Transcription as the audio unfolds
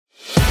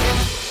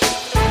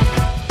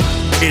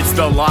It's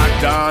the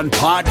Locked On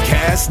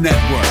Podcast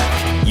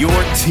Network, your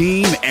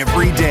team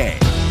every day.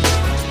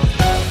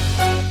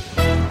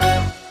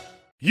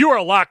 You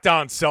are Locked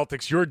On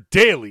Celtics, your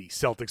daily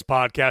Celtics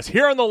podcast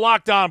here on the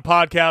Locked On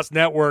Podcast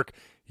Network,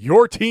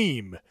 your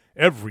team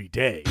every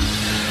day.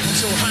 I'm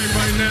so hyped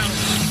right now.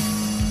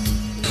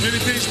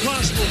 Anything's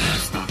possible.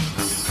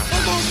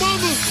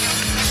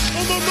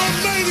 I'm on my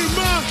lady,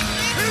 man.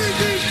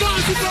 Anything's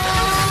possible.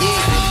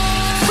 Yeah.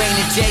 Rain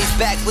and J's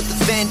back with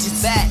the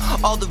vengeance.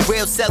 All the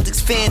real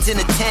Celtics fans in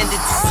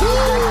attendance.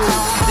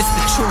 This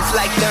the truth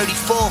like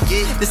 34.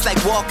 This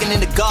like walking in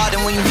the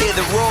garden when you hear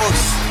the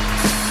roars.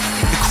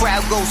 The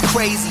crowd goes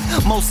crazy.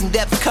 Most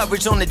in-depth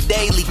coverage on the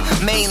daily.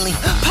 Mainly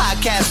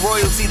podcast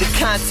royalty, the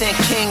content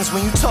kings.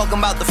 When you talking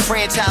about the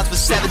franchise with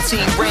 17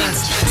 rings,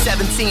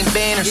 17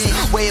 banners,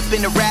 way up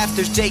in the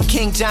rafters. J.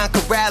 King, John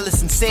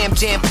Karalis, and Sam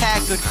Jam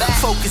Packard.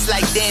 Focus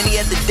like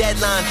Danny at the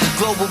deadline.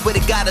 Global, but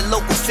it got a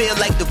local feel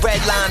like the red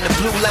line, the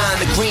blue line,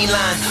 the green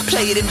line.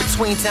 Play it in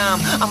between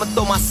time. I'ma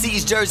throw my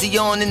C's jersey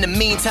on in the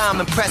meantime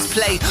and press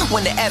play.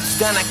 When the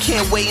F's done, I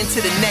can't wait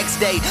until the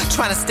next day.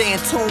 Trying to stay in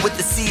tune with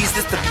the C's,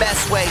 that's the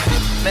best way.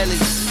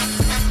 Mellies,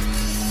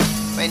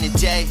 Rain and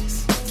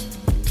J's.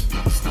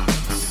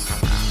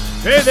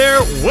 Hey there,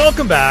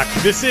 welcome back.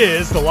 This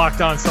is the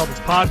Locked On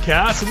Celtics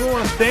podcast, and we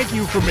want to thank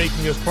you for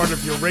making us part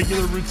of your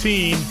regular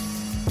routine.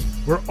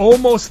 We're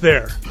almost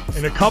there.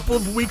 In a couple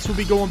of weeks, we'll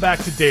be going back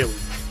to daily.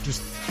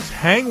 Just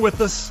hang with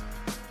us.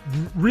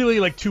 Really,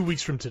 like 2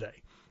 weeks from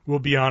today, we'll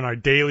be on our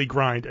daily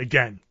grind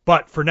again.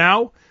 But for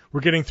now,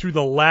 we're getting through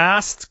the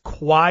last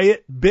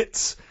quiet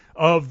bits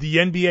of the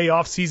NBA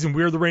offseason.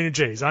 We're the Rain and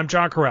Jays. I'm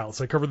John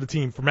Karalis. I cover the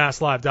team for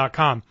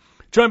MassLive.com.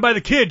 Joined by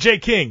the kid, Jay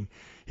King.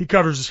 He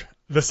covers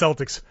the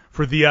Celtics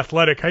for The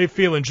Athletic. How you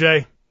feeling,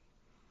 Jay?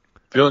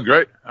 Feeling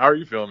great. How are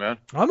you feeling, man?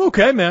 I'm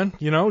okay, man.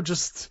 You know,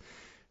 just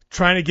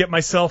trying to get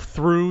myself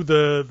through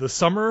the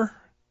summer,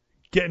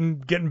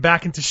 getting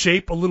back into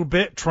shape a little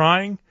bit,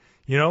 trying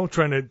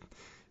to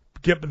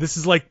get, this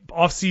is like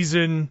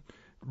off-season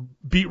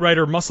beat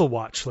writer muscle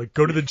watch. Like,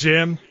 go to the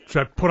gym,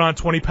 try to put on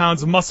 20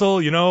 pounds of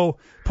muscle,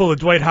 pull a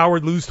Dwight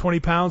Howard, lose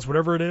 20 pounds,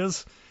 whatever it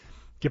is.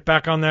 Get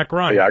back on that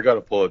grind. Yeah, I got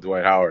to pull a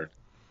Dwight Howard.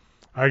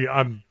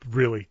 I'm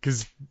really,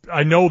 because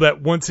I know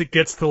that once it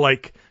gets to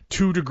like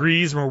 2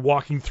 degrees and we're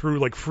walking through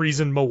like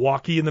freezing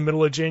Milwaukee in the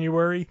middle of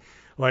January,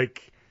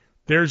 like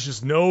there's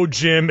just no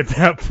gym at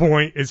that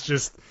point. It's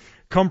just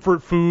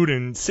comfort food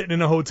and sitting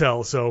in a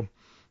hotel. So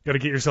got to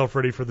get yourself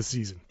ready for the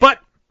season. But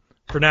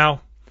for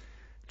now,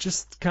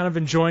 just kind of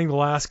enjoying the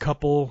last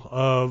couple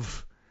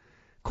of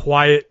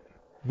quiet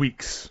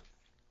weeks.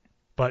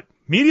 But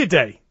Media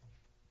Day,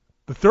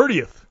 the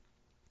 30th,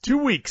 2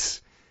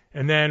 weeks,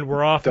 and then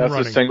we're off and running.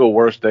 That's the single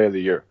worst day of the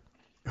year.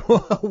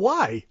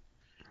 Why?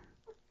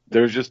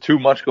 There's just too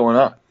much going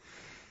on.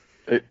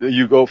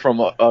 You go from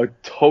a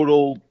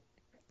total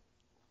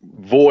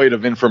void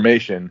of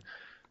information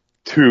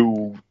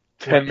to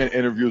 10-minute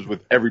interviews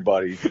with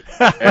everybody,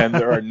 and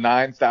there are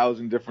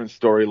 9,000 different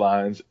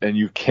storylines, and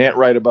you can't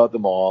write about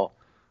them all,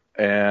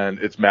 and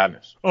it's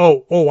madness. I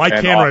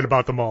can write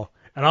about them all,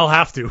 and I'll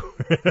have to.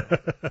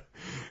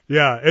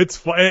 Yeah, it's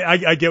fun.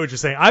 I get what you're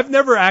saying. I've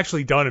never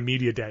actually done a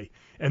media day,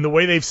 and the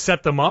way they've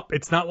set them up,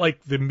 it's not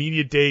like the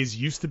media days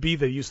used to be.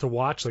 They used to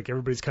watch, like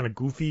everybody's kind of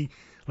goofy.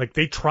 Like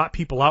they trot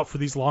people out for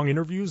these long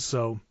interviews,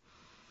 so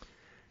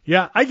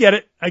yeah, I get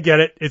it.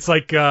 It's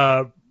like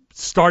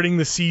starting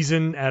the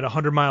season at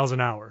 100 miles an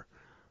hour.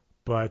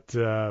 But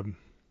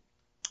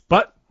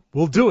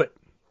we'll do it.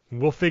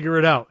 We'll figure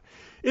it out.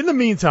 In the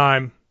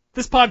meantime,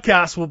 this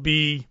podcast will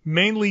be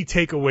mainly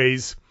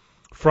takeaways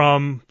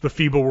from the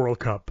FIBA World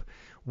Cup,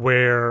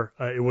 where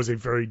it was a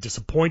very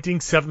disappointing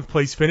 7th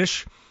place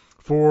finish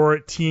for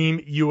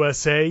Team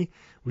USA.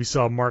 We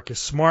saw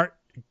Marcus Smart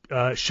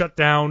shut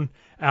down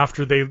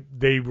after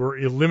they were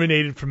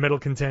eliminated from medal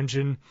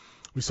contention.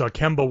 We saw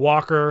Kemba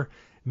Walker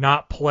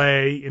not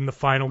play in the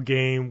final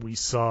game. We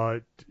saw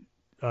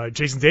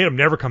Jason Tatum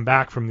never come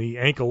back from the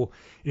ankle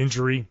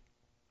injury.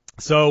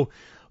 So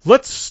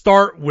let's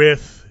start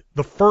with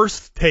the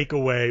first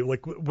takeaway.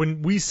 Like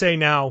when we say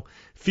now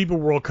FIBA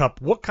World Cup,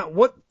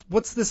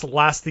 what's this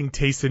lasting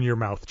taste in your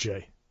mouth,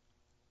 Jay?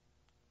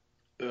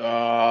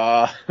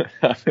 I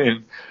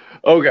mean,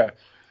 okay.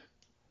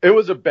 It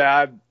was a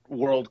bad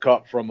World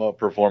Cup from a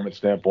performance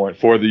standpoint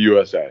for the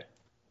USA.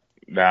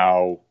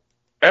 Now,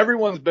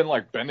 everyone's been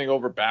like bending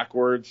over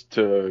backwards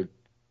to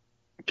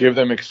give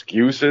them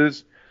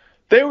excuses.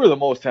 They were the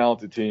most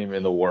talented team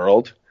in the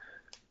world.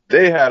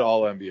 They had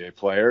all NBA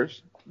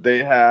players. They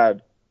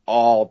had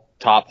all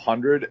top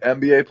 100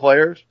 NBA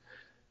players.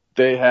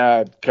 They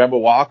had Kemba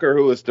Walker,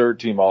 who was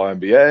third team All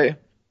NBA,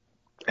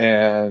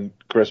 and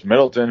Chris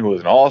Middleton, who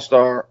was an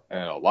all-star,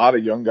 and a lot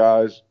of young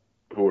guys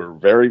who were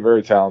very,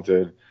 very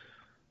talented.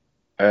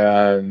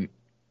 And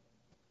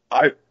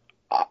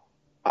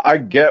I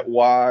get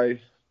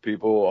why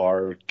people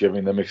are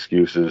giving them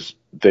excuses.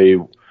 They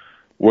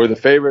were the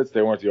favorites.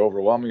 They weren't the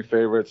overwhelming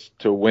favorites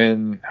to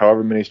win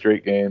however many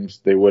straight games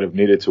they would have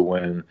needed to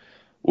win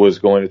was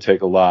going to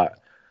take a lot.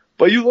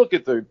 But you look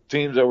at the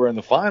teams that were in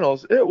the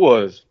finals, it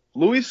was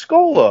Luis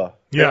Scola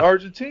in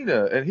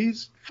Argentina, and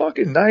he's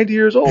fucking 90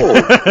 years old.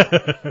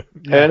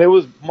 And it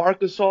was Marc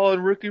Gasol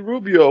and Ricky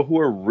Rubio, who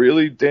are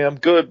really damn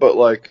good, but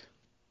like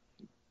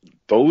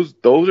those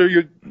are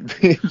your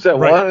teams that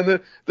won.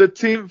 And the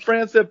team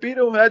France that beat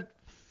them had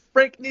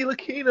Frank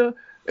Ntilikina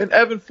and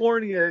Evan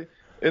Fournier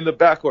in the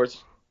backcourt.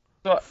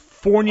 So,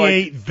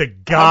 Fournier, like, the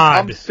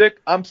god.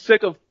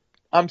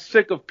 I'm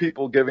sick of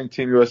people giving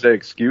Team USA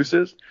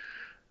excuses.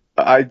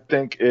 I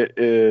think it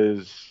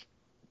is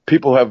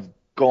people have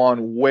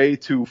gone way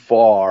too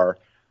far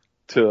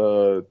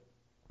to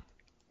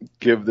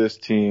give this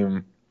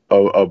team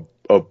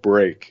a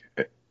break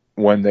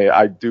when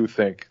I do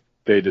think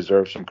they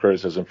deserve some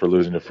criticism for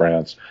losing to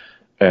France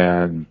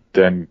and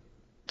then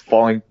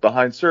falling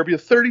behind Serbia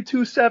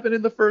 32-7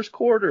 in the first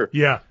quarter.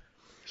 Yeah.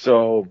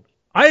 So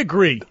I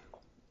agree.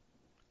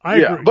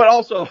 But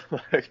also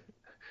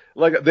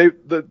like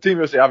the Team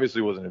USA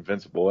obviously wasn't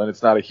invincible, and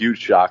it's not a huge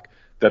shock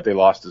that they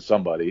lost to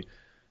somebody.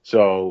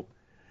 So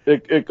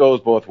it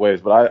goes both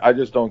ways, but I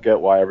just don't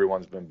get why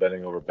everyone's been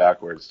bending over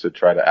backwards to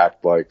try to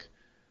act like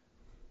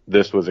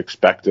this was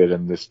expected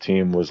and this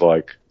team was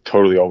like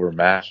totally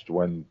overmatched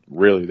when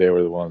really they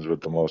were the ones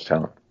with the most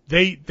talent.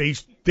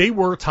 They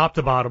were top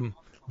to bottom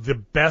the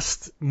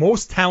best,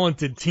 most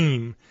talented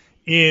team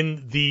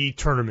in the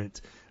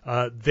tournament.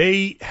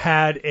 They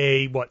had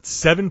a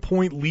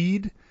 7-point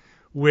lead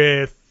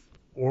or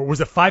was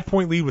it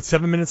 5-point lead with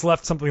 7 minutes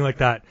left, something like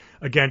that,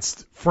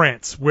 against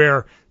France,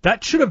 where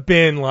that should have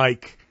been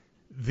like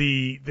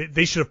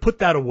they should have put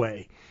that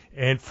away.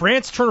 And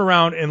France turned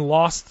around and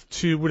lost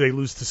to, would they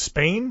lose to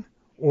Spain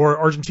or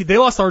Argentina? They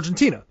lost to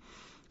Argentina.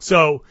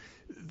 So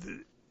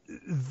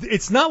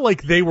it's not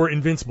like they were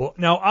invincible.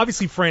 Now,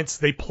 obviously, France,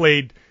 they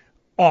played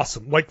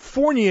awesome. Like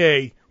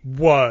Fournier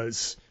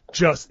was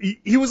just,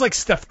 he was like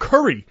Steph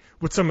Curry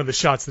with some of the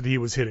shots that he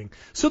was hitting.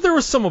 So there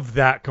was some of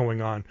that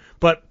going on.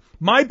 But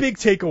my big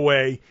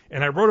takeaway,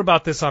 and I wrote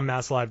about this on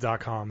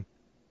MassLive.com,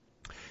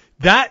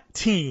 that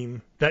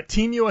Team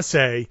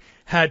USA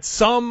had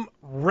some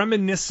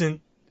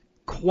reminiscent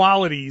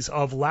qualities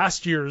of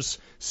last year's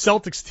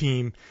Celtics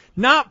team,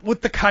 not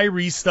with the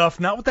Kyrie stuff,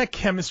 not with that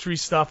chemistry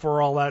stuff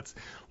or all that.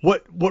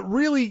 What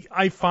really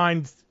I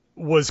find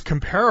was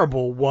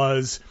comparable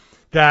was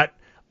that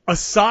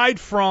aside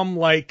from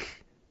like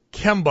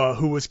Kemba,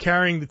 who was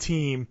carrying the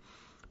team,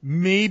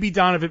 maybe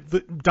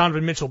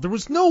Donovan Mitchell, there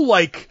was no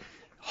like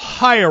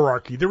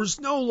hierarchy. There was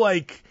no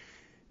like,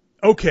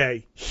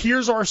 okay,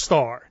 here's our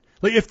star.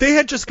 Like if they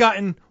had just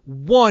gotten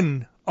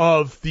one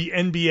of the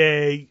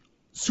NBA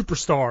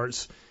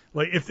superstars,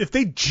 like if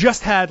they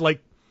just had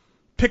like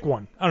pick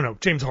one, I don't know,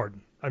 James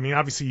Harden. I mean,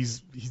 obviously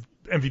he's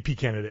MVP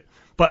candidate,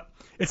 but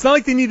it's not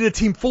like they needed a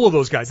team full of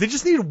those guys. They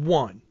just needed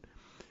one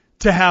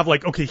to have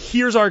like, okay,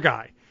 here's our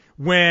guy.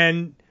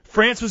 When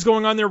France was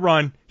going on their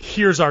run,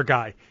 here's our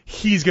guy.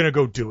 He's going to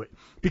go do it.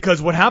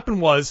 Because what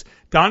happened was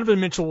Donovan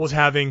Mitchell was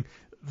having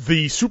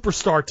the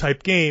superstar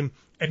type game,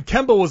 and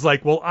Kemba was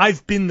like, well,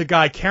 I've been the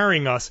guy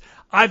carrying us.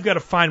 I've got to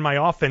find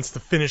my offense to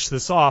finish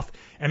this off.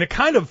 And it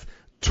kind of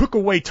took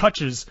away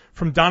touches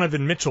from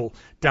Donovan Mitchell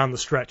down the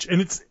stretch.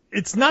 And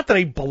it's not that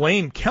I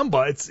blame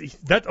Kemba. It's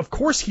that, of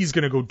course, he's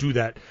going to go do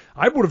that.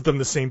 I would have done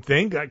the same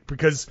thing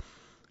because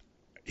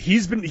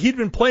he'd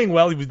been playing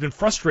well. He's been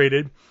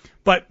frustrated.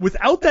 But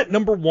without that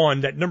number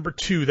one, that number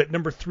two, that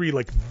number three,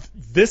 like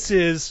this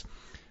is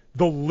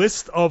the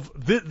list of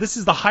this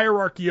is the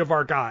hierarchy of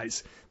our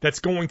guys. That's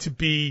going to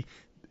be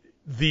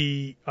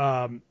the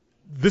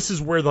this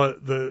is where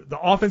the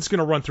offense is going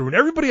to run through, and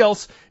everybody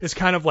else is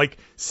kind of like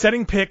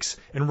setting picks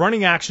and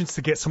running actions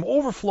to get some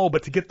overflow,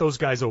 but to get those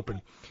guys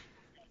open.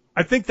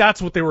 I think that's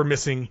what they were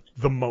missing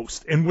the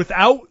most, and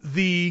without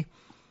the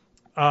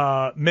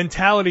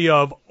mentality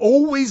of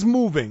always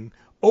moving,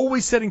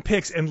 always setting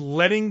picks, and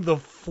letting the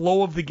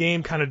flow of the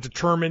game kind of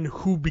determine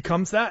who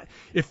becomes that.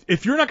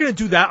 If you're not going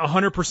to do that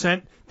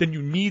 100%, then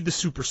you need the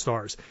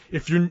superstars.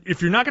 If you're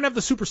not going to have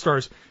the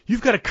superstars,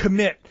 you've got to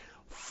commit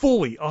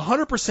fully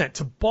 100%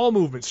 to ball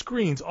movement,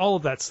 screens, all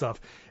of that stuff.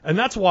 And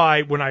that's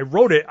why when I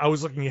wrote it, I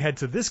was looking ahead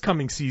to this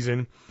coming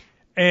season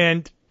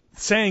and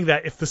saying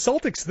that if the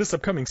Celtics this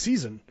upcoming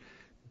season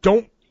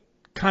don't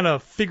kind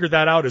of figure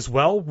that out as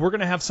well, we're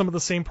going to have some of the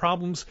same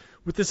problems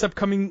with this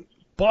upcoming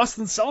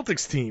Boston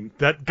Celtics team,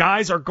 that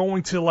guys are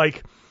going to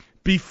like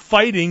be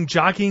fighting,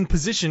 jockeying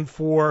position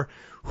for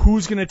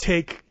who's going to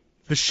take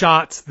the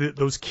shots,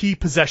 those key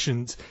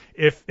possessions.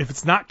 If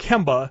it's not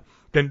Kemba,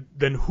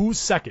 then who's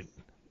second?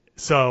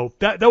 So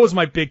that was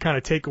my big kind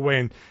of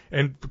takeaway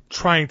and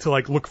trying to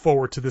like look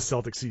forward to this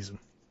Celtics season.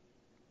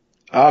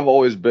 I've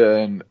always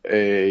been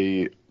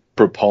a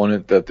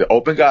proponent that the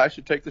open guy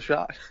should take the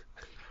shot.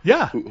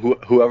 Yeah.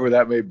 Whoever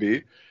that may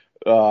be.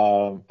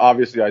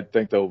 Obviously, I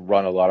think they'll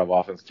run a lot of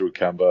offense through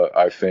Kemba.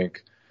 I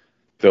think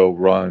they'll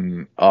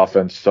run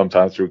offense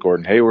sometimes through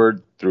Gordon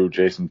Hayward, through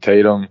Jason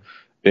Tatum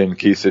in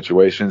key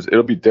situations.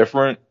 It'll be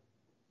different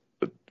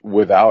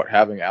without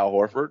having Al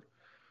Horford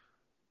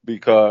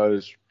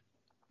because,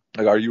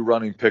 like, are you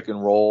running pick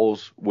and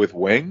rolls with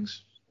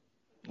wings?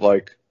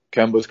 Like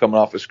Kemba's coming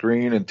off a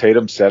screen and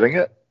Tatum setting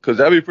it? Because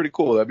that'd be pretty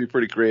cool. That'd be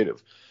pretty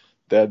creative.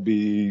 That'd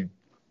be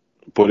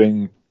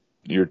putting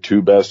your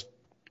two best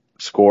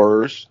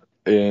scorers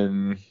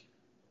in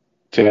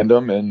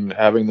tandem and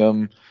having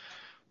them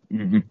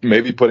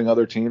maybe putting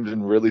other teams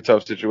in really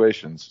tough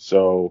situations.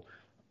 So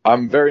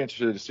I'm very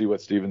interested to see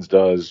what Stevens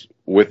does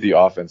with the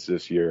offense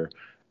this year.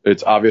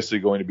 It's obviously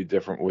going to be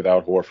different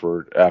without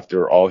Horford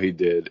after all he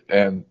did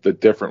and the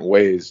different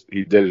ways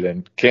he did it.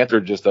 And Cantor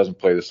just doesn't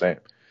play the same.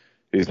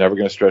 He's never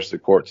going to stretch the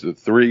court to the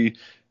three.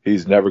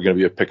 He's never going to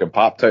be a pick and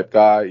pop type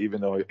guy,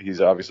 even though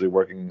he's obviously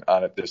working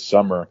on it this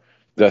summer.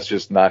 That's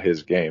just not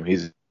his game.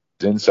 He's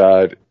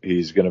inside.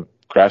 He's going to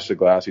crash the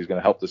glass. He's going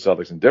to help the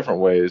Celtics in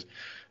different ways,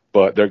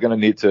 but they're going to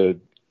need to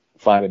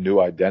find a new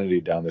identity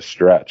down the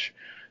stretch.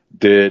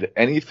 Did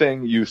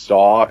anything you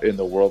saw in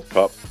the World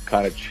Cup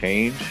kind of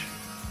change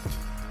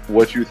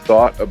what you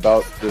thought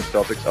about the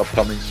Celtics'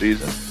 upcoming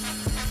season?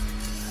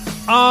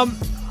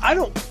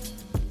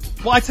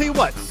 Well, I tell you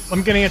what,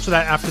 I'm going to answer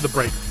that after the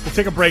break. We'll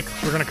take a break.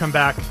 We're going to come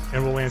back,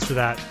 and we'll answer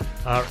that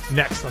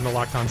next on the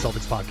Locked On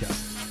Celtics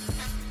podcast.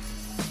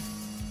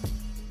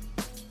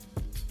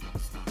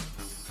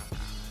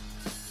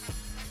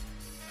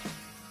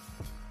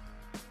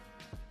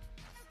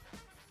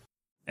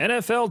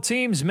 NFL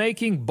teams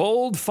making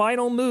bold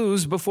final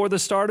moves before the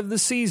start of the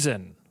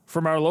season.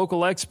 From our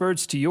local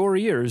experts to your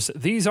ears,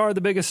 these are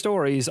the biggest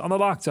stories on the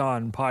Locked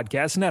On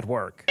Podcast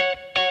Network.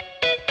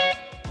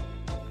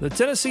 The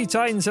Tennessee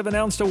Titans have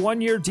announced a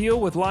one-year deal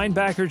with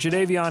linebacker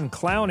Jadeveon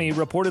Clowney,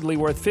 reportedly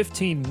worth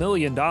 $15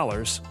 million.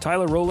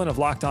 Tyler Rowland of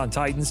Locked On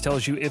Titans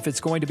tells you if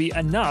it's going to be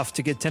enough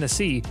to get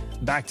Tennessee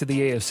back to the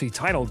AFC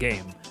title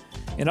game.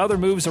 In other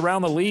moves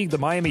around the league, the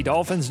Miami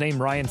Dolphins named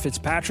Ryan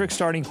Fitzpatrick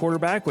starting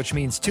quarterback, which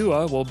means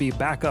Tua will be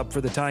backup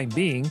for the time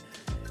being.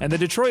 And the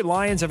Detroit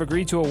Lions have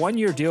agreed to a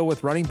one-year deal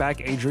with running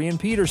back Adrian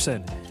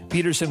Peterson.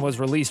 Peterson was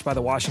released by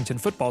the Washington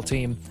football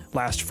team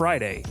last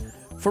Friday.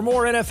 For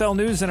more NFL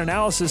news and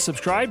analysis,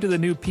 subscribe to the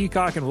new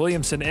Peacock and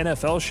Williamson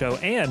NFL show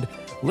and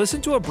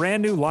listen to a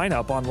brand new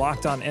lineup on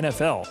Locked On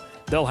NFL.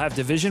 They'll have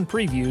division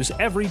previews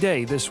every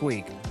day this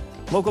week.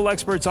 Local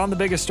experts on the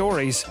biggest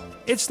stories.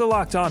 It's the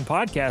Locked On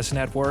Podcast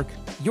Network,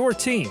 your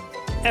team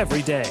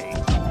every day.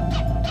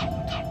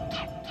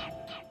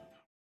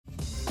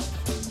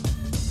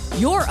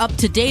 You're up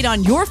to date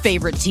on your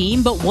favorite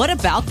team, but what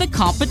about the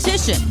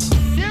competition?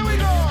 Here we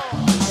go.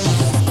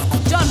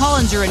 John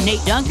Hollinger and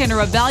Nate Duncan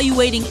are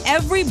evaluating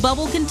every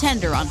bubble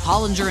contender on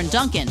Hollinger and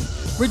Duncan.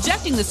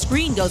 Rejecting the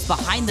Screen goes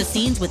behind the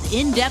scenes with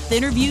in-depth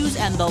interviews,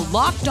 and the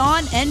Locked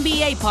On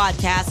NBA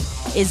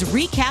podcast is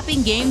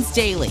recapping games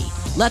daily.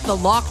 Let the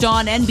Locked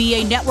On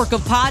NBA network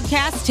of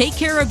podcasts take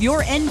care of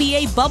your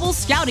NBA bubble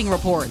scouting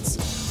reports.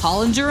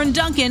 Hollinger and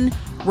Duncan,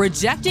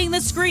 Rejecting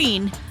the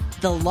Screen,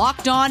 the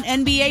Locked On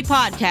NBA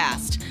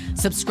podcast.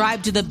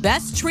 Subscribe to the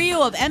best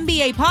trio of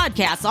NBA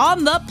podcasts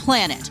on the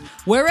planet,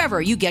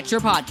 wherever you get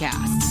your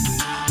podcasts.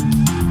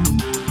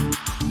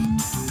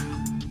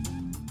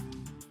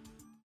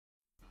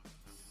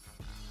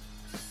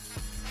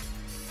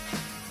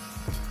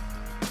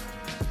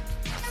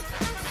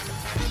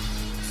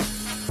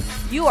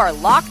 You are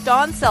Locked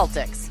On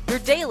Celtics, your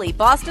daily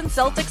Boston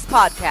Celtics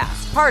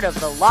podcast, part of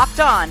the Locked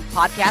On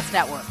Podcast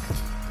Network.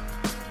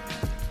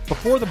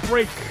 Before the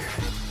break,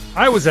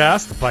 I was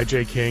asked by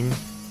Jay King,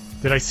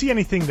 did I see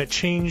anything that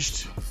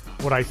changed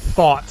what I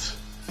thought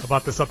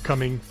about this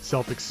upcoming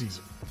Celtics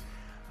season?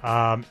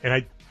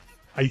 And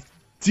I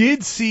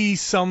did see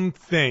some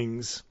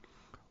things.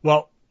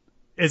 Well,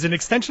 as an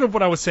extension of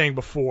what I was saying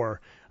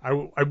before,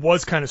 I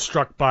was kind of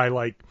struck by,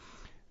 like,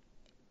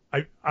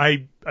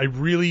 I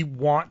really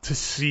want to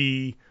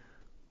see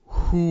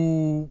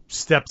who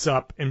steps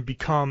up and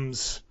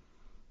becomes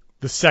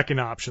the second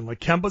option. Like,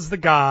 Kemba's the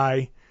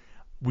guy.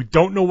 We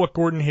don't know what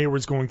Gordon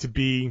Hayward's going to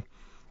be.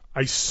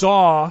 I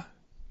saw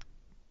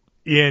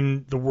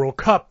in the World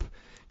Cup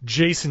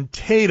Jason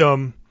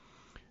Tatum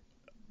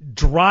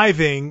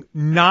driving,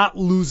 not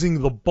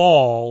losing the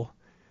ball,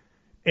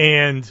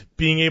 and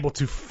being able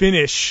to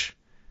finish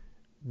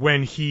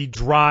when he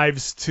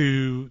drives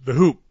to the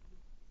hoop.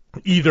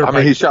 He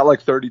shot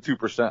like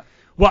 32%.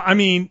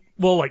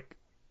 Well, like,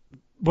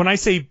 when I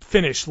say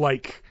finish,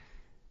 like,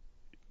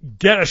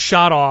 get a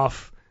shot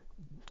off,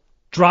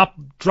 drop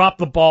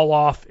the ball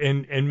off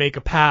and make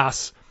a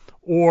pass,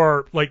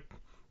 or, like,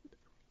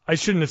 I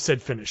shouldn't have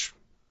said finish.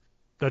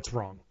 That's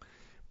wrong.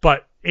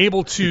 But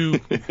able to,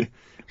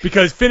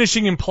 because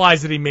finishing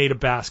implies that he made a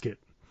basket.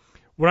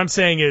 What I'm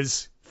saying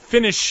is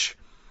finish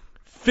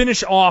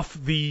off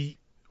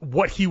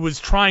what he was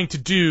trying to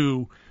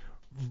do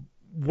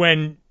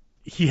when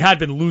he had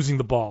been losing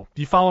the ball.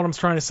 Do you follow what I'm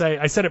trying to say?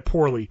 I said it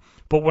poorly,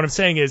 but what I'm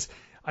saying is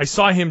I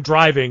saw him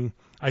driving,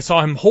 I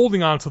saw him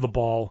holding on to the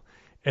ball,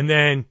 and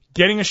then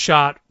getting a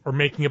shot or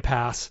making a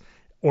pass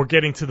or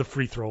getting to the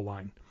free throw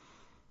line.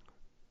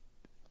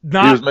 He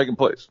was making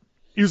plays.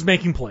 He was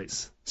making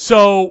plays.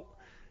 So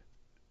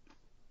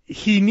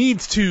he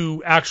needs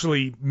to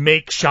actually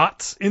make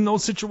shots in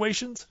those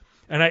situations,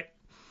 and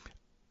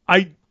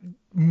I'm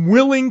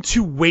willing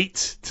to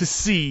wait to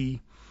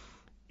see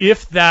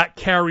if that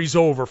carries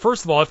over.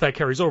 First of all, if that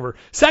carries over.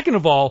 Second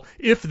of all,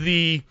 if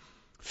the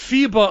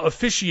FIBA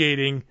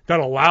officiating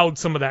that allowed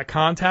some of that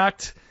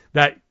contact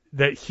that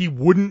he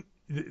wouldn't,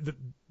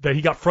 that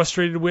he got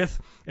frustrated with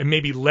and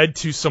maybe led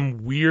to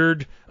some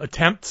weird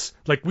attempts.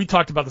 Like we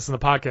talked about this in the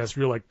podcast.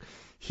 We were like,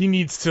 he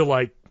needs to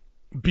like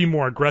be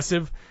more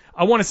aggressive.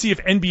 I want to see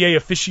if NBA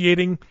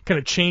officiating kind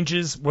of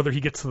changes, whether he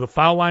gets to the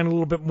foul line a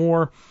little bit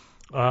more,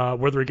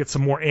 whether he gets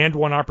some more and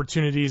one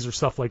opportunities or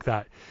stuff like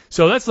that.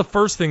 So that's the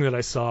first thing that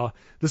I saw.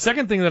 The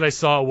second thing that I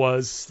saw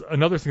was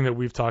another thing that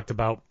we've talked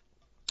about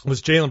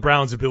was Jaylen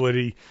Brown's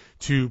ability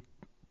to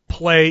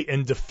play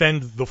and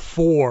defend the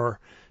four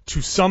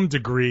to some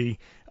degree,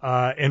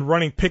 and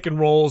running pick and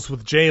rolls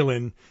with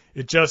Jaylen.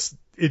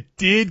 It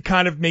did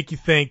kind of make you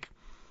think,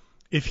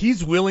 if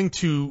he's willing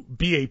to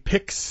be a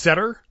pick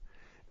setter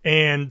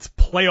and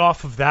play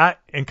off of that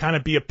and kind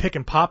of be a pick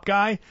and pop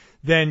guy,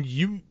 then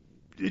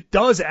it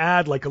does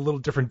add like a little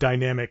different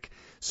dynamic.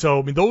 So,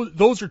 I mean,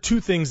 those are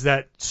two things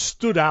that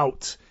stood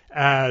out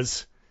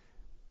as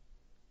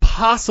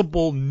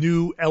possible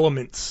new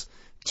elements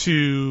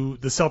to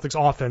the Celtics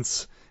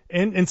offense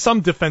and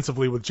some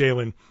defensively with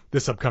Jaylen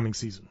this upcoming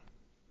season.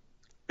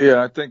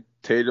 Yeah, I think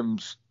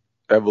Tatum's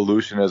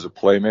evolution as a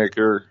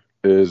playmaker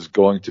is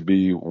going to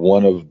be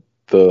one of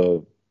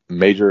the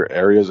major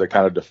areas that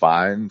kind of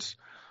defines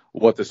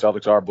what the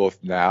Celtics are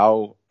both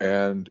now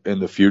and in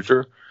the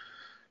future,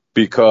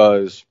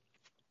 because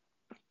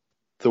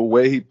the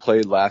way he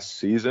played last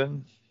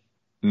season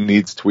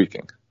needs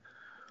tweaking.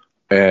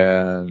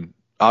 And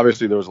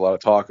obviously there was a lot of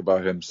talk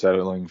about him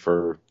settling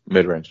for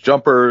mid-range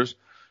jumpers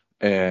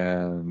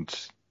and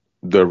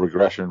the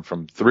regression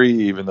from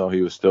three, even though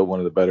he was still one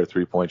of the better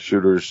three-point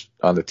shooters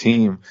on the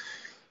team.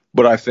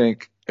 But I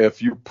think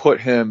if you put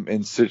him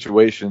in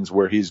situations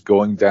where he's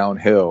going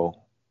downhill,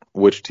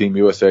 which Team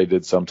USA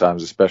did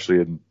sometimes, especially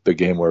in the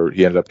game where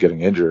he ended up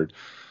getting injured,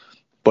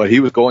 but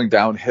he was going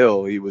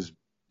downhill, he was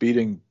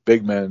beating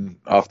big men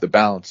off the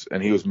bounce,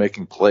 and he was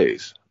making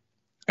plays.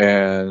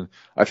 And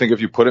I think if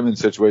you put him in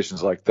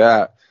situations like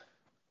that,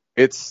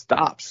 it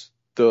stops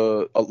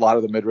a lot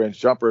of the mid-range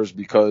jumpers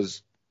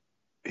because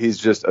he's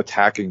just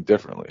attacking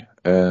differently.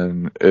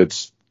 And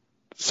it's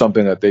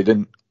something that they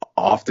didn't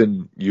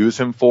often use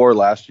him for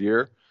last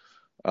year.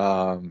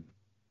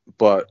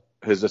 But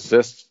his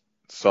assists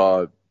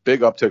saw a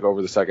big uptick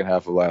over the second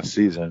half of last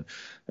season.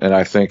 And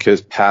I think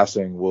his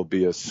passing will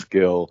be a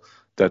skill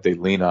that they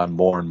lean on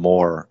more and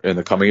more in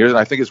the coming years. And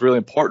I think it's really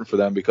important for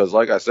them because,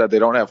 like I said, they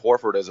don't have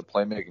Horford as a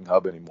playmaking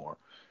hub anymore.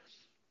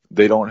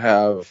 They don't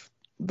have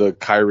the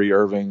Kyrie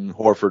Irving,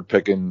 Horford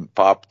pick and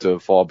pop to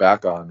fall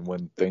back on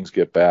when things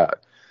get bad.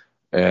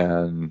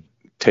 And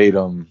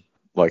Tatum,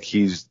 like,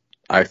 he's,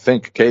 I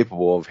think,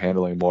 capable of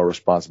handling more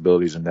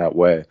responsibilities in that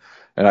way.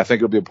 And I think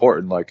it'll be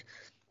important. Like,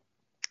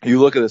 you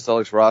look at the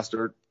Celtics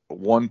roster,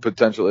 one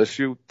potential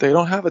issue, they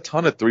don't have a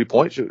ton of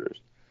three-point shooters.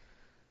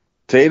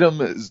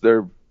 Tatum is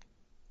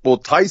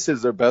Tice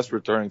is their best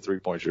returning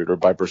three-point shooter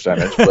by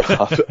percentage,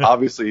 but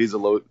obviously he's a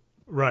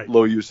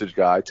low usage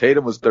guy.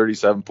 Tatum was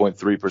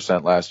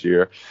 37.3% last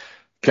year.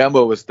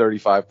 Kemba was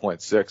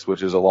 35.6%,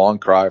 which is a long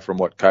cry from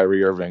what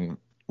Kyrie Irving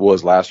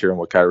was last year and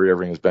what Kyrie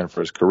Irving has been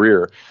for his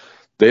career.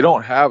 They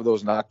don't have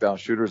those knockdown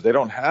shooters. They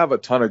don't have a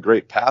ton of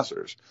great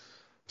passers.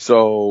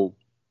 So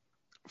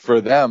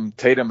for them,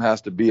 Tatum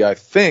has to be, I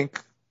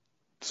think,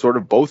 sort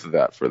of both of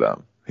that for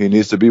them. He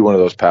needs to be one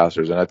of those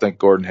passers. And I think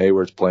Gordon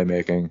Hayward's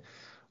playmaking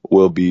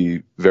will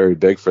be very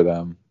big for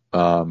them.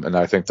 And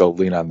I think they'll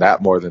lean on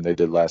that more than they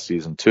did last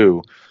season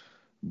too.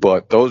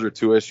 But those are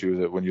two issues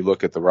that when you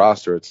look at the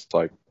roster, it's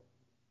like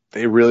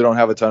they really don't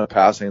have a ton of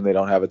passing. They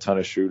don't have a ton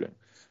of shooting.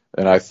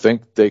 And I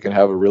think they can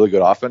have a really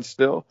good offense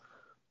still.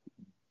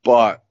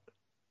 But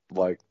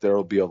like there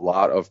will be a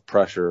lot of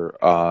pressure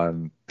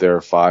on their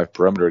five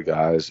perimeter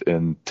guys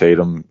in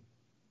Tatum,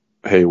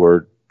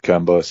 Hayward,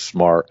 Kemba,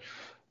 Smart,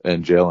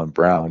 and Jaylen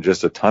Brown.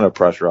 Just a ton of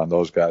pressure on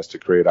those guys to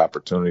create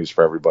opportunities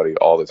for everybody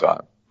all the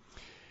time.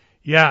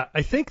 Yeah,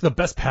 I think the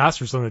best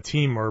passers on the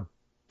team are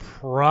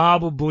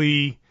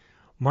probably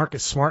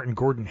Marcus Smart and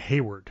Gordon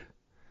Hayward.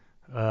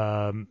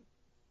 I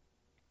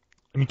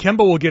mean, Kemba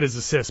will get his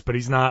assists, but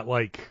he's not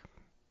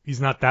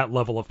that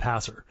level of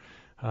passer.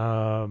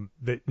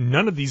 That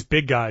none of these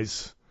big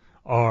guys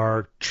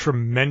are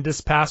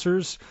tremendous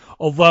passers,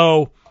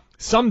 although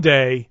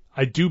someday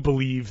I do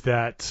believe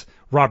that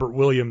Robert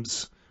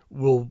Williams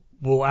will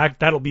act.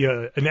 That'll be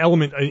an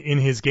element in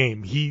his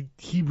game. He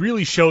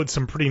really showed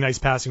some pretty nice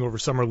passing over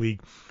Summer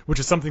League, which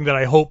is something that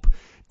I hope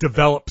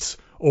develops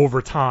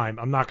over time.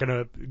 I'm not going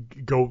to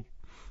go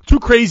too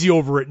crazy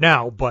over it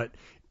now, but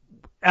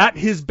at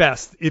his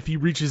best, if he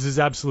reaches his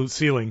absolute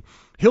ceiling,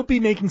 he'll be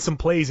making some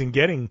plays and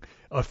getting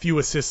a few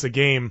assists a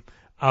game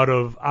out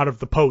of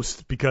the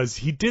post because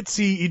he did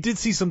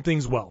see some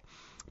things well.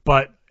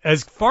 But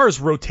as far as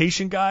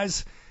rotation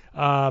guys,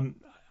 I'm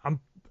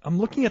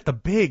looking at the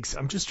bigs.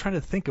 I'm just trying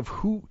to think of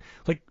who,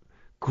 like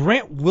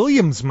Grant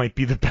Williams might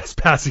be the best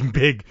passing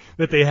big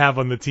that they have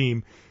on the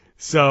team.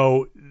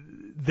 So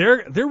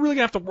they're really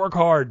gonna have to work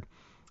hard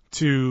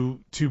to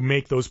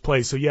make those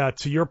plays. So yeah,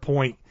 to your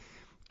point,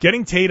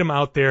 getting Tatum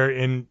out there,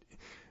 and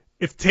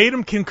if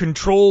Tatum can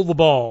control the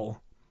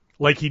ball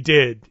like he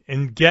did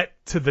and get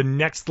to the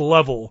next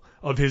level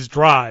of his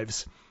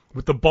drives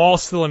with the ball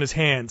still in his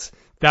hands,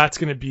 that's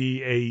going to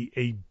be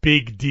a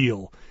big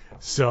deal.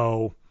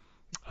 So,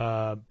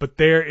 but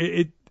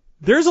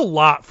there's a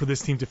lot for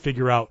this team to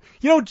figure out.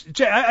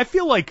 Jay, I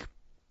feel like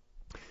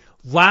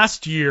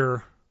last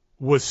year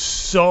was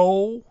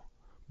so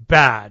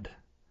bad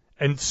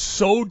and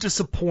so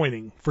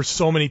disappointing for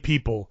so many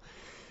people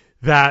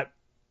that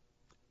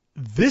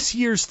this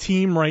year's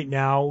team right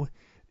now,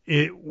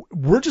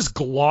 we're just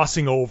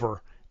glossing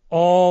over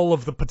all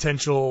of the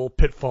potential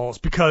pitfalls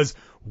because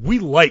we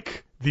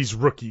like these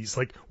rookies.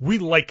 Like, we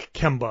like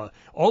Kemba.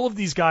 All of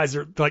these guys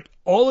are like,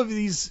 all of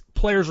these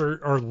players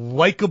are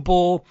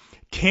likable.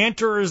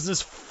 Cantor is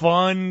this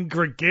fun,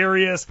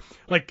 gregarious,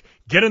 like,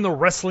 get in the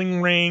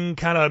wrestling ring,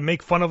 kind of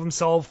make fun of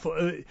himself.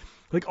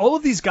 Like, all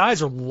of these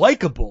guys are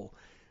likable.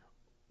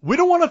 We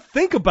don't want to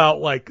think about,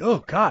 like,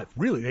 oh, God,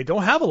 really, they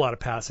don't have a lot of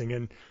passing,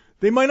 and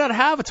they might not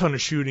have a ton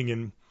of shooting,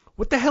 and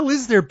what the hell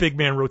is their big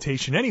man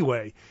rotation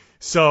anyway?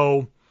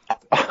 So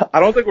I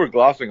don't think we're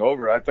glossing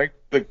over it. I think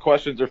the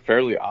questions are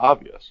fairly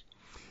obvious.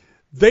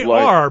 They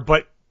are,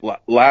 but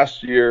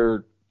last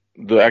year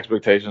the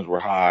expectations were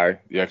high.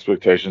 The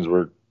expectations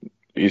were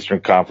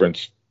Eastern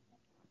Conference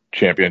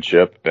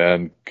championship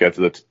and get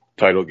to the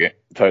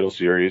title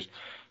series,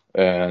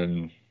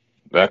 and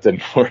that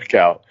didn't work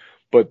out.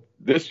 But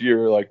this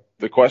year, like,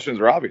 the questions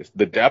are obvious.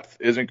 The depth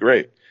isn't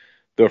great.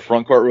 The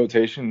front court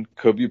rotation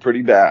could be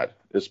pretty bad,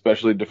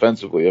 especially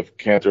defensively if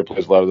Cantor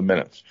plays a lot of the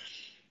minutes.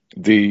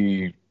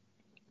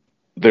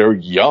 They're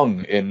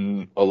young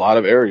in a lot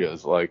of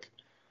areas. Like,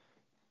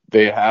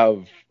 they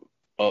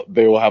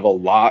will have a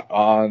lot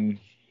on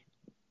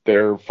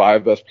their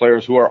 5 best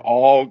players who are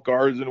all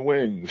guards and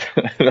wings.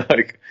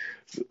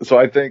 So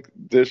I think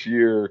this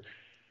year,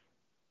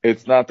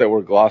 it's not that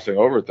we're glossing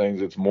over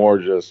things. It's more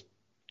just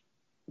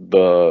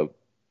the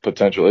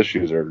potential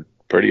issues are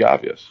pretty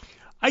obvious.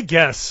 I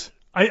guess.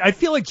 I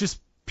feel like just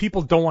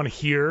people don't want to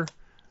hear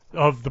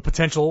of the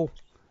potential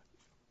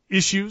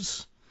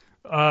issues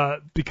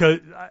because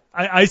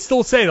I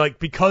still say, like,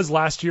 because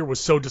last year was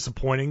so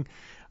disappointing,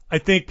 I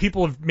think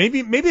people have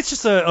maybe it's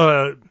just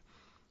the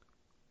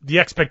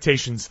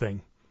expectations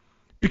thing.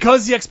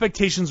 Because the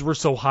expectations were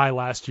so high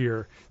last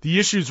year, the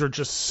issues are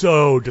just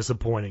so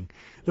disappointing.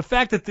 The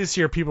fact that this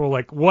year people are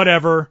like,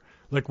 whatever,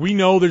 like, we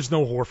know there's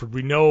no Horford,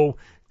 we know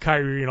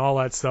Kyrie and all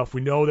that stuff, we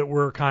know that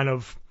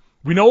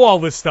we know all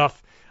this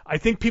stuff. I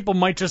think people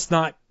might just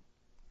not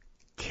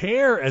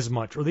care as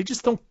much, or they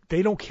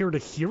don't care to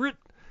hear it.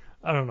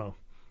 I don't know.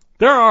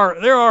 There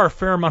are a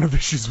fair amount of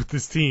issues with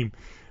this team.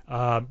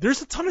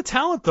 There's a ton of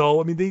talent,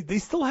 though. I mean, they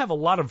still have a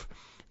lot of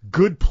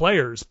good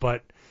players,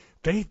 but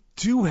they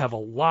do have a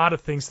lot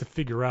of things to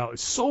figure out.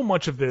 So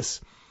much of this,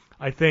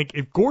 I think,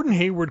 if Gordon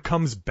Hayward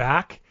comes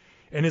back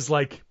and is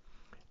like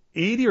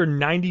 80 or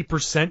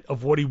 90%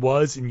 of what he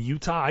was in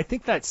Utah, I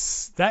think that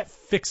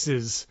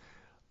fixes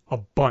a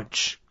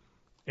bunch.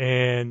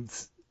 And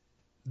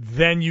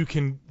then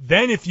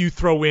if you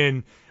throw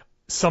in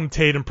some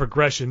Tatum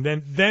progression,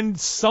 then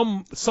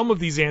some of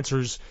these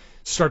answers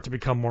start to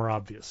become more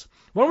obvious.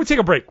 Why don't we take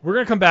a break? We're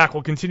going to come back.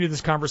 We'll continue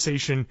this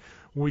conversation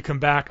when we come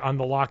back on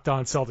the Locked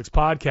On Celtics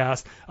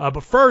podcast.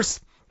 But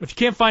first, if you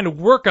can't find a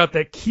workout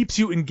that keeps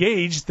you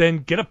engaged, then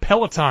get a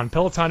Peloton.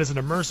 Peloton is an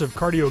immersive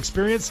cardio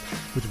experience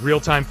with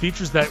real-time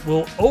features that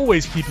will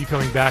always keep you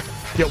coming back.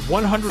 Get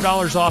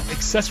 $100 off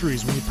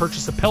accessories when you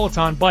purchase a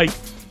Peloton bike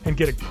and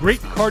get a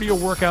great cardio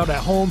workout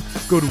at home.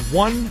 Go to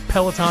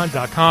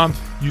onepeloton.com.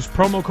 Use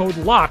promo code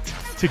LOCKED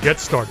to get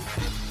started.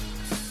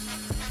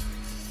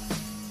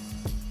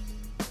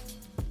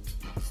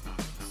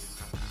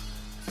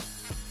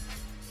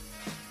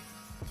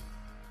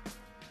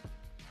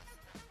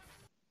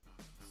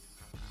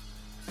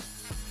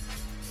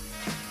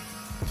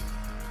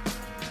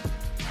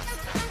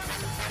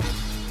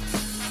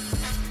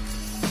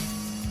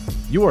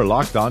 You are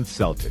Locked On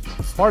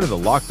Celtics, part of the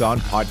Locked On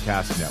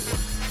Podcast Network.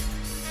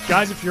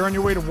 Guys, if you're on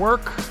your way to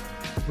work,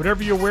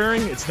 whatever you're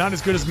wearing, it's not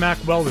as good as Mack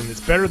Weldon.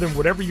 It's better than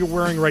whatever you're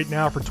wearing right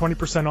now. For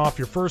 20% off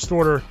your first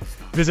order,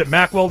 visit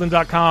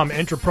MackWeldon.com,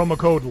 enter promo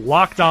code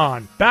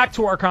LOCKEDON. Back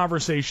to our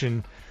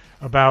conversation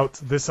about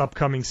this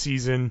upcoming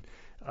season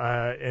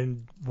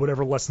and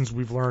whatever lessons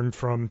we've learned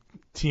from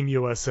Team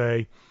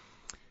USA.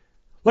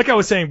 Like I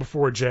was saying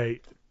before,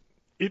 Jay,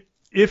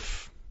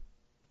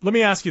 let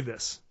me ask you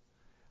this.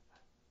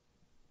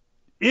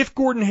 If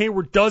Gordon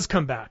Hayward does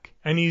come back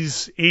and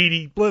he's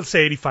 80, let's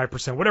say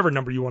 85%, whatever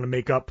number you want to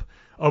make up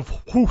of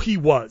who he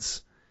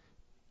was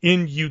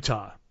in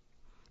Utah,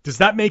 does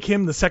that make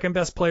him the second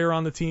best player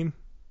on the team?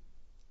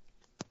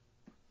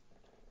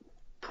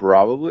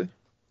 Probably.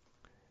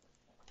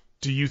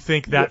 Do you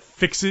think that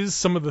fixes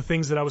some of the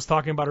things that I was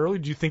talking about earlier?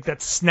 Do you think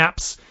that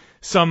snaps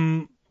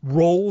some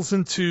roles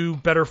into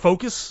better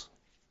focus?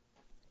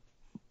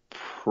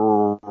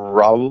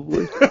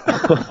 Probably.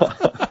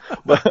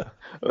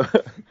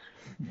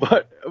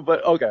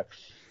 But okay,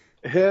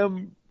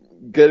 him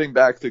getting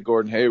back to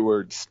Gordon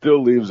Hayward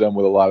still leaves them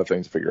with a lot of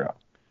things to figure out.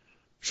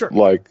 Sure.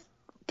 Like,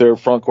 their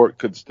front court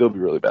could still be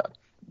really bad.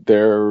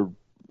 Their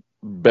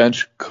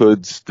bench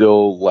could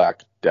still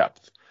lack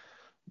depth.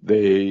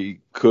 They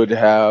could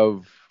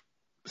have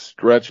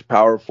stretch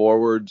power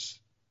forwards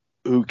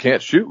who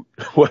can't shoot,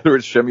 whether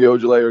it's Shemi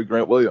Ojale or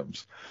Grant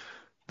Williams.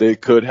 They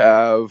could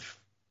have,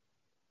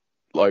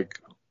 like,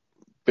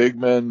 big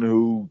men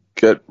who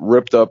get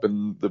ripped up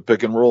in the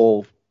pick and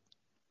roll.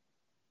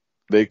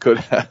 They could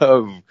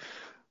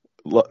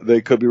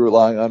be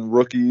relying on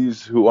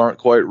rookies who aren't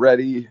quite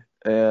ready.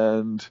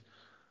 And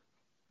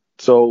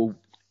so,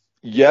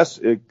 yes,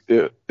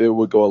 it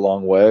would go a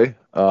long way.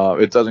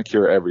 It doesn't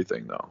cure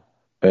everything, though.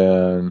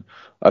 And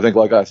I think,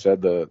 like I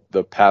said,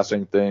 the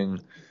passing thing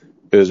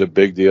is a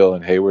big deal,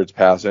 and Hayward's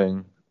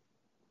passing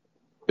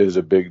is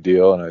a big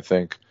deal. And I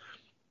think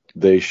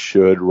they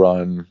should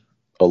run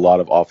a lot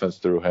of offense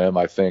through him.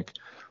 I think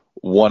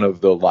one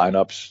of the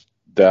lineups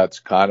that's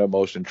kind of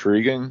most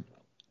intriguing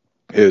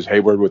is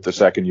Hayward with the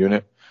second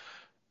unit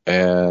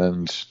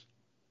and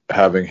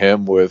having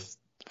him with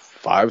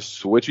 5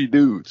 switchy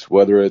dudes,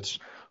 whether it's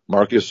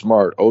Marcus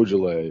Smart,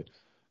 Ojale,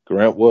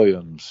 Grant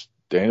Williams,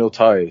 Daniel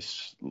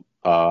Tice,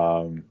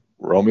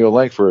 Romeo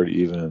Langford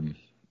even.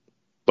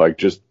 Like,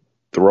 just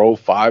throw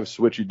 5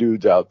 switchy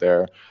dudes out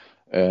there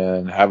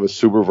and have a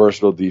super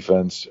versatile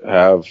defense,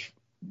 have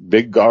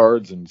big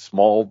guards and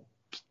small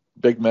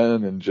big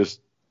men, and just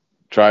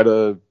try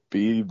to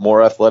be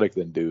more athletic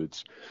than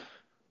dudes.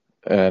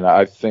 And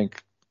I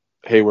think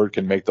Hayward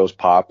can make those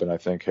pop, and I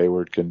think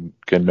Hayward can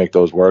make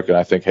those work. And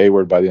I think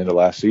Hayward, by the end of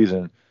last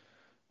season,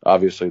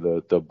 obviously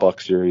the Buck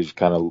series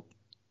kind of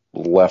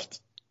left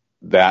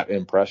that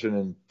impression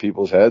in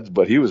people's heads,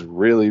 but he was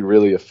really,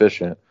 really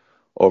efficient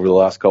over the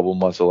last couple of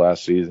months of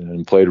last season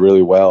and played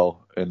really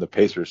well in the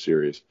Pacers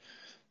series.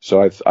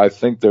 So I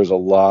think there were a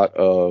lot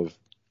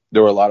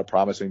of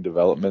promising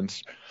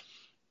developments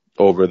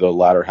over the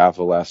latter half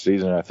of last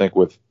season. I think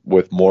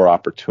with more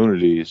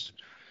opportunities,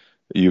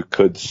 you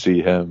could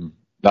see him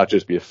not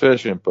just be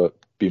efficient, but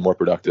be more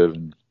productive,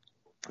 and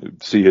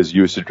see his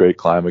usage rate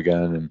climb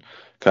again, and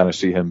kind of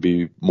see him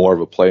be more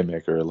of a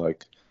playmaker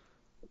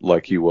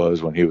like he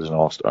was when he was an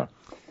all-star.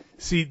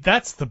 See,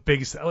 that's the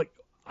biggest. Like,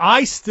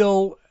 I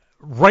still,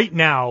 right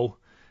now,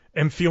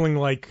 am feeling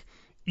like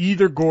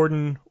either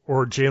Gordon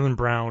or Jaylen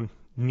Brown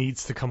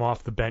needs to come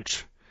off the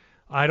bench.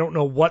 I don't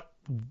know what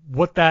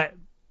that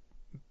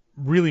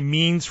really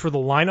means for the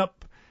lineup.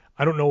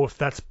 I don't know if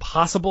that's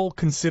possible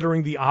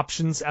considering the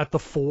options at the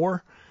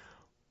 4.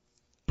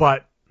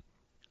 But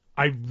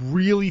I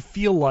really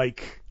feel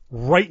like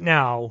right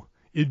now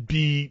it'd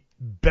be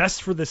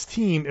best for this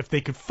team if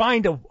they could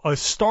find a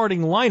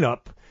starting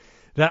lineup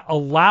that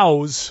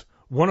allows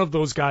one of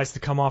those guys to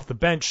come off the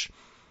bench,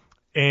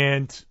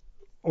 and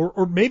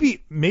or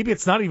maybe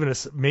it's not even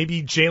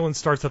maybe Jaylen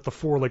starts at the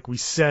 4 like we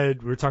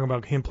said. We were talking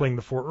about him playing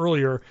the 4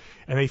 earlier,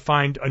 and they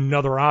find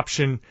another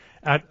option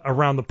at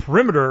around the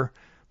perimeter.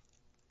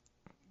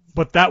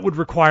 But that would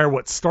require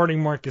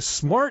starting Marcus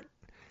Smart,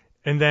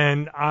 and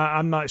then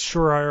I'm not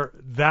sure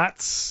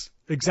that's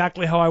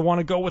exactly how I want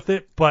to go with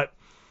it. But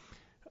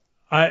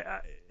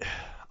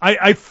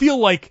I feel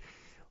like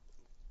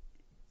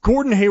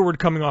Gordon Hayward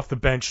coming off the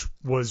bench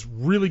was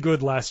really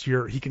good last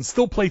year. He can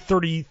still play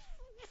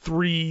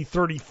 33,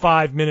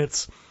 35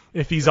 minutes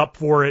if he's up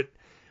for it,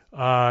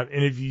 and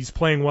if he's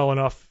playing well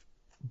enough.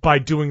 By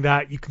doing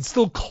that, you can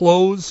still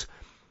close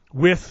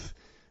with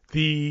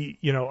the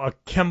a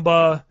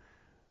Kemba,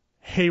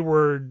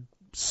 Hayward,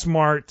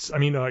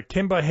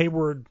 Kemba,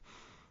 Hayward,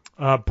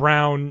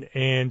 Brown,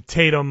 and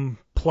Tatum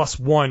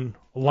 +1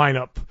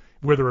 lineup,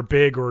 whether a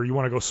big or you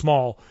want to go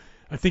small.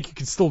 I think you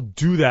can still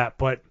do that,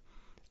 but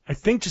I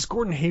think just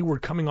Gordon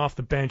Hayward coming off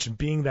the bench and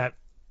being that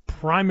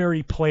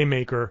primary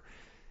playmaker,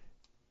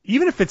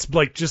 even if it's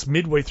like just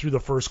midway through the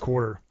first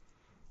quarter,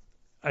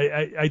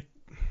 I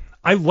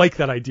like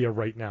that idea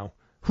right now.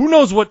 Who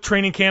knows what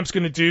training camp's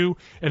going to do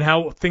and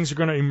how things are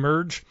going to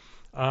emerge.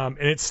 And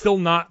it's still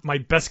not my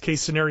best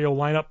case scenario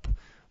lineup,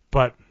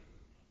 but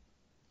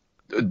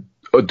do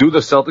the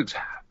Celtics,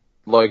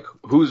 like,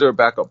 who's their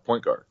backup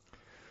point guard?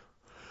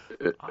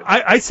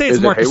 I'd say it's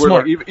Marcus Hayward?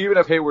 Smart. Like, even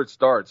if Hayward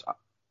starts,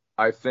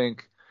 I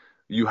think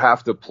you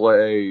have to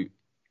play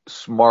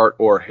Smart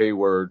or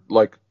Hayward.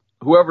 Like,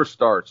 whoever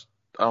starts,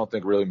 I don't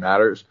think really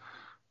matters.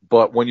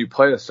 But when you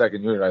play a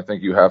second unit, I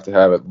think you have to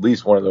have at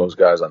least one of those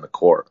guys on the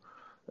court.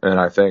 And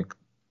I think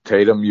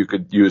Tatum, you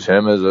could use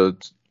him as a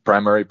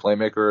primary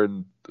playmaker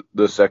in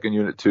the second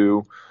unit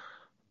too.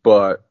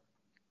 But,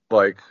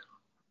 like,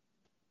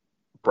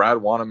 Brad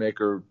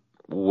Wanamaker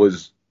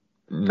was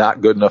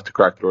not good enough to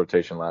crack the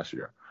rotation last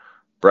year.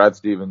 Brad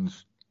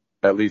Stevens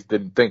at least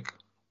didn't think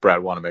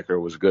Brad Wanamaker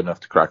was good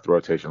enough to crack the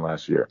rotation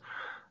last year.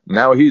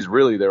 Now he's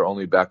really their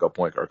only backup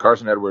point guard.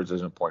 Carson Edwards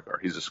isn't a point guard.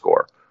 He's a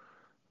scorer.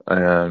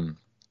 And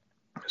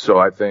so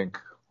I think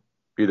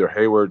either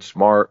Hayward,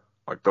 Smart,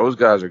 like, those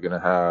guys are going to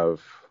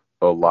have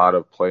a lot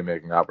of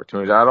playmaking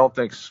opportunities. I don't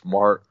think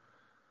Smart,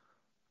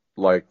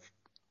 like,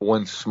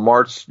 when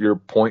Smart's your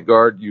point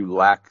guard, you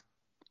lack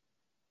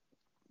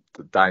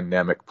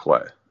dynamic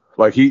play.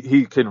 Like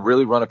he can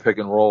really run a pick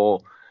and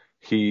roll.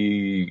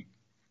 He's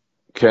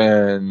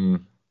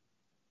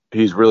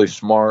really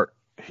smart.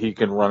 He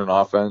can run an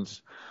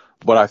offense.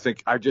 But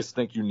I just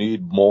think you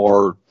need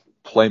more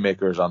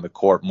playmakers on the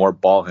court, more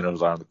ball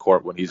handlers on the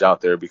court when he's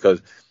out there,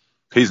 because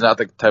he's not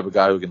the type of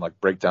guy who can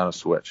like break down a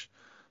switch.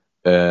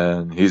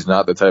 And he's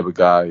not the type of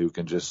guy who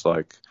can just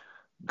like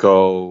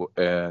go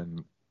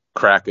and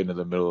crack into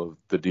the middle of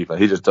the defense.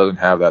 He just doesn't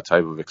have that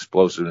type of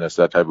explosiveness,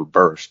 that type of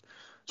burst.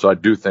 So I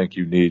do think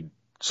you need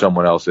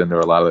someone else in there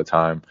a lot of the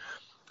time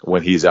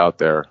when he's out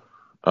there.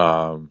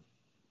 Either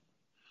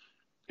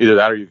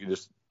that or you can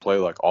just play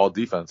like all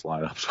defense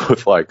lineups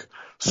with like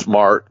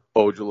Smart,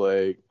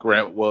 Ojale,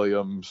 Grant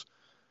Williams,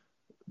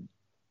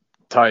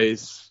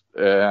 Tice,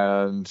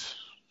 and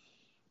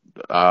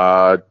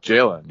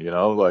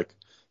Jalen, like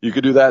you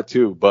could do that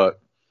too. But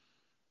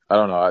I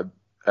don't know.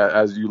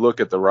 As you look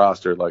at the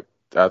roster, like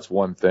that's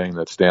one thing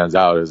that stands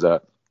out is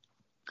that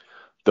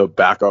the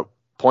backup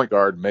point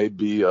guard may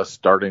be a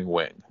starting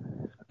wing,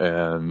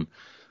 and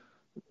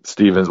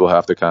Stevens will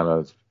have to kind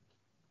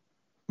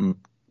of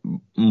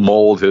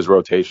mold his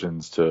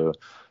rotations to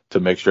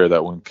make sure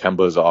that when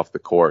Kemba's off the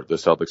court, the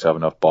Celtics have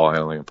enough ball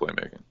handling and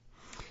playmaking.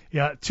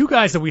 Yeah, two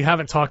guys that we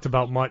haven't talked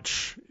about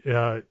much,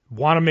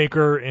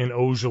 Wanamaker and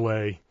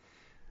Ojale.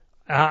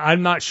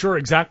 I'm not sure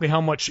exactly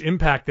how much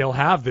impact they'll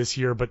have this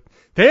year, but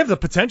they have the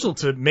potential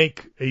to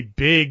make a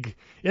big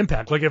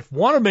impact. Like if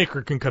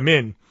Wanamaker can come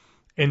in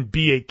and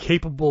be a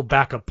capable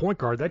backup point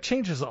guard, that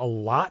changes a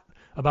lot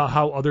about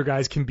how other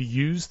guys can be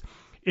used.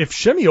 If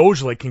Semi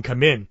Ojale can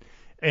come in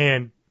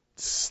and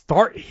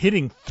start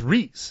hitting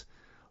threes,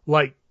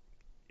 like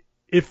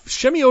if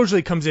Semi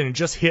Ojale comes in and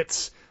just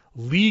hits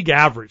league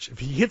average, if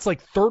he hits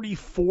like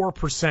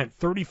 34%,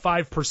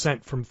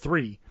 35% from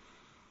three,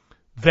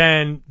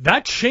 then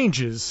that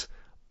changes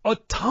a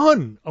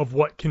ton of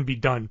what can be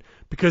done,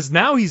 because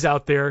now he's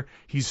out there,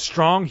 he's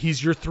strong,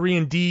 he's your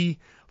 3-and-D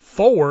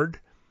forward.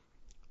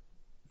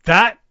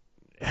 That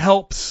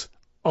helps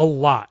a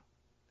lot.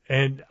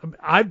 And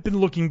I've been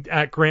looking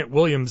at Grant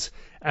Williams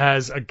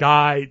as a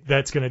guy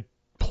that's going to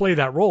play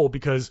that role,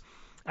 because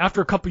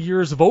after a couple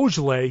years of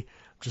Ojale, I'm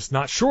just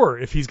not sure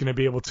if he's going to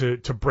be able to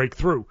break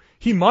through.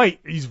 He might.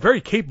 He's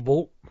very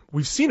capable.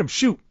 We've seen him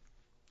shoot.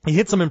 He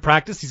hits them in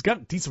practice. He's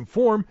got decent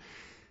form.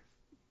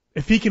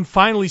 If he can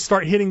finally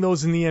start hitting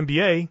those in the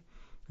NBA,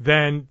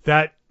 then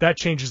that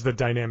changes the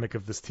dynamic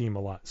of this team a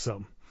lot.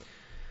 So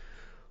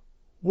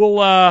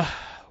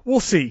we'll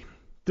see.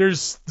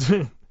 There's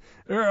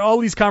there are all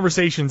these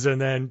conversations, and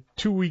then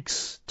 2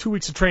 weeks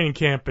of training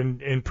camp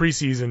and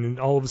preseason, and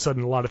all of a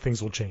sudden a lot of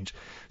things will change.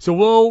 So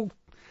we'll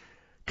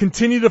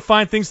continue to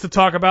find things to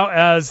talk about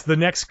as the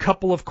next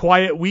couple of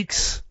quiet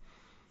weeks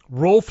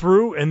roll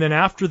through, and then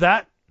after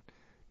that,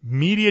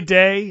 Media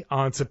Day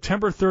on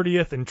September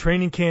 30th, and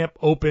training camp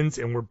opens,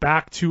 and we're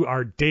back to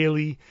our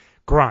daily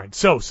grind.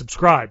 So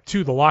subscribe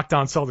to the Locked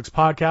On Celtics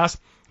podcast.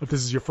 If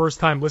this is your first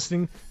time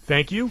listening,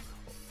 thank you.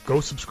 Go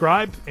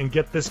subscribe and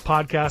get this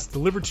podcast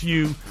delivered to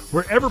you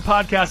wherever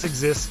podcasts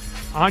exist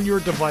on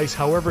your device,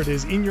 however it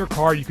is, in your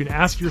car. You can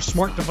ask your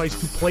smart device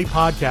to play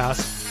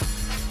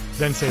podcasts,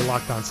 then say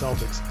Locked On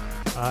Celtics.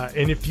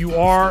 And if you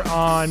are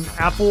on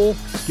Apple,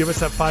 give us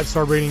that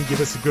 5-star rating, give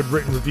us a good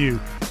written review,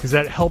 because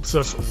that helps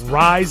us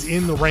rise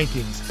in the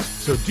rankings.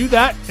 So do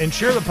that and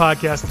share the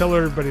podcast. Tell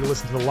everybody to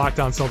listen to the Locked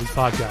On Celtics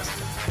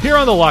podcast here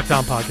on the Locked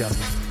On Podcast.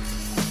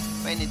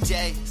 Rainy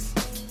days.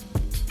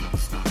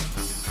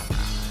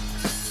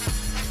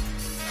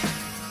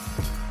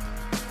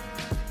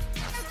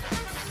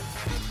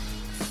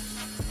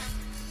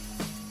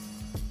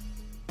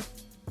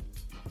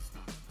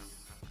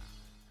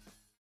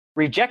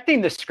 Rejecting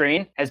the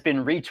Screen has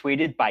been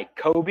retweeted by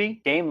Kobe,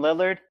 Dame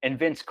Lillard, and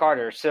Vince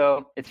Carter,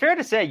 so it's fair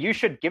to say you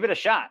should give it a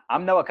shot.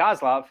 I'm Noah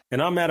Kozlov.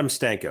 And I'm Adam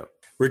Stanko.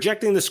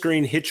 Rejecting the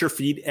Screen hits your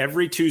feed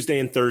every Tuesday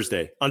and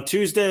Thursday. On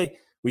Tuesday,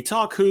 we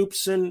talk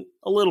hoops and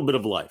a little bit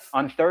of life.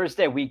 On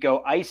Thursday, we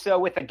go ISO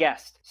with a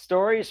guest.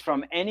 Stories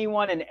from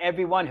anyone and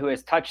everyone who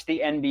has touched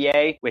the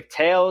NBA, with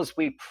tales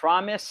we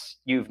promise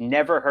you've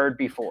never heard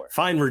before.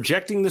 Find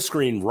Rejecting the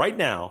Screen right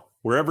now,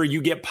 wherever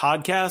you get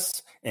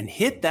podcasts, and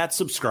hit that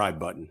subscribe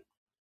button.